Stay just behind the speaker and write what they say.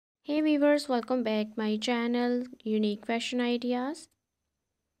Hey viewers, welcome back my channel Unique Fashion Ideas.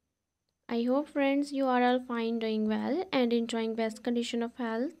 I hope friends you are all fine, doing well and enjoying best condition of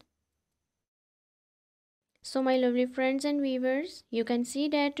health. So my lovely friends and viewers, you can see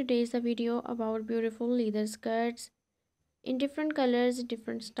that today is a video about beautiful leather skirts in different colors,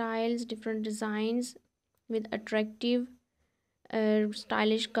 different styles, different designs with attractive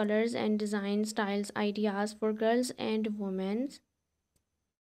stylish colors and design styles ideas for girls and women.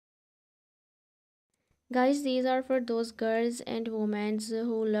 Guys, these are for those girls and women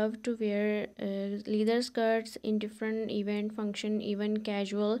who love to wear leather skirts in different event, function, even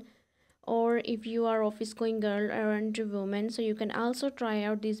casual. Or if you are office going girl or a woman, so you can also try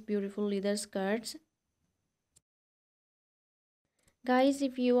out these beautiful leather skirts. Guys,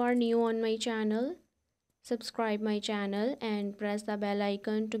 if you are new on my channel, subscribe my channel and press the bell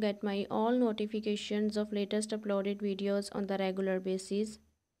icon to get my all notifications of latest uploaded videos on the regular basis.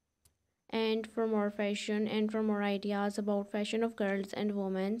 And for more fashion and for more ideas about fashion of girls and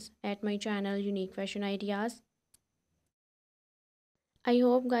women at my channel Unique Fashion Ideas. I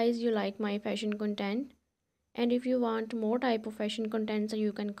hope guys you like my fashion content, and if you want more type of fashion content, so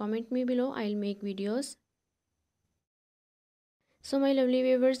you can comment me below, I'll make videos. So my lovely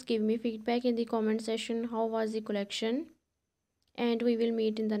viewers, give me feedback in the comment section how was the collection, and we will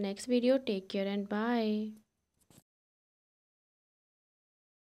meet in the next video. Take care and bye.